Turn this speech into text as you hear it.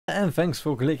And thanks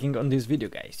for clicking on this video,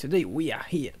 guys. Today we are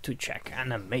here to check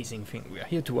an amazing thing. We are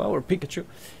here to our Pikachu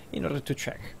in order to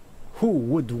check who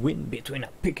would win between a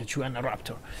Pikachu and a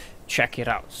Raptor. Check it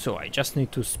out. So I just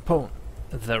need to spawn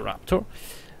the Raptor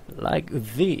like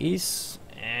this.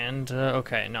 And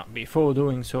okay, now before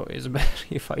doing so, it's better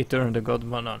if I turn the God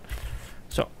mode on.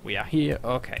 So we are here.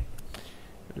 Okay,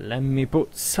 let me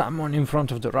put someone in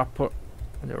front of the Raptor,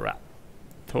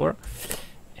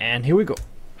 and here we go.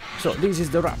 So this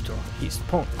is the Raptor. He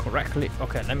spawned correctly.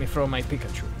 Okay, let me throw my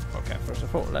Pikachu. Okay, first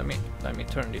of all, let me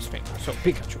turn this thing. So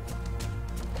Pikachu,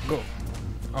 go.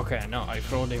 Okay, no, I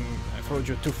throwed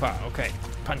you too far. Okay,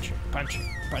 punch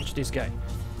this guy.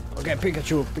 Okay,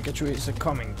 Pikachu is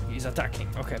coming. He's attacking.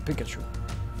 Okay,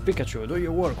 Pikachu, do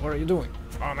your work. What are you doing?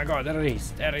 Oh my God, there it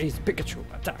is. Pikachu,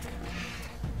 attack.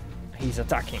 He's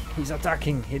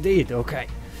attacking. He did. Okay.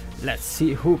 Let's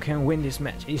see who can win this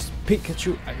match. It's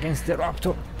Pikachu against the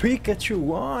Raptor. Pikachu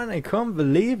won! I can't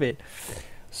believe it.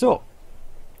 So,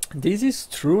 this is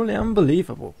truly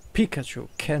unbelievable. Pikachu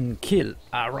can kill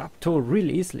a Raptor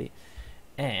really easily.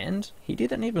 And he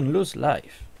didn't even lose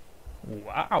life.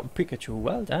 Wow, Pikachu,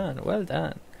 well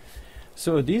done.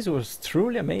 So this was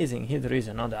truly amazing. Here there is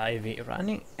another IV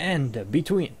running. And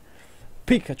between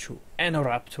Pikachu and a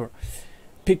Raptor,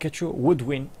 Pikachu would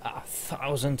win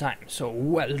 1,000 times. So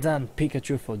well done,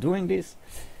 Pikachu, for doing this.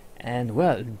 And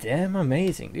well, damn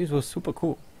amazing. This was super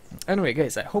cool. Anyway,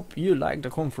 guys, I hope you liked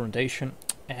the confrontation.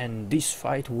 And this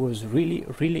fight was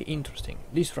really interesting.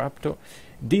 This Raptor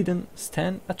didn't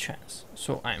stand a chance.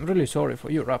 So I'm really sorry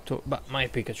for you, Raptor, but my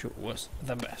Pikachu was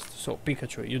the best. So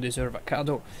Pikachu, you deserve a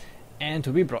cuddle and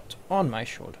to be brought on my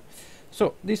shoulder.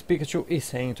 So this Pikachu is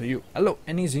saying to you hello,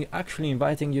 and is actually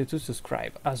inviting you to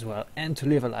subscribe as well and to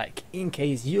leave a like in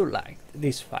case you liked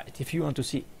this fight. If you want to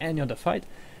see any other fight,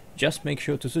 just make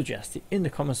sure to suggest it in the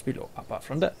comments below. Apart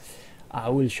from that, I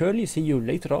will surely see you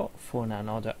later on for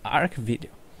another Ark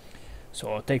video.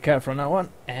 So take care from now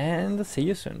on and see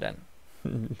you soon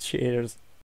then. Cheers.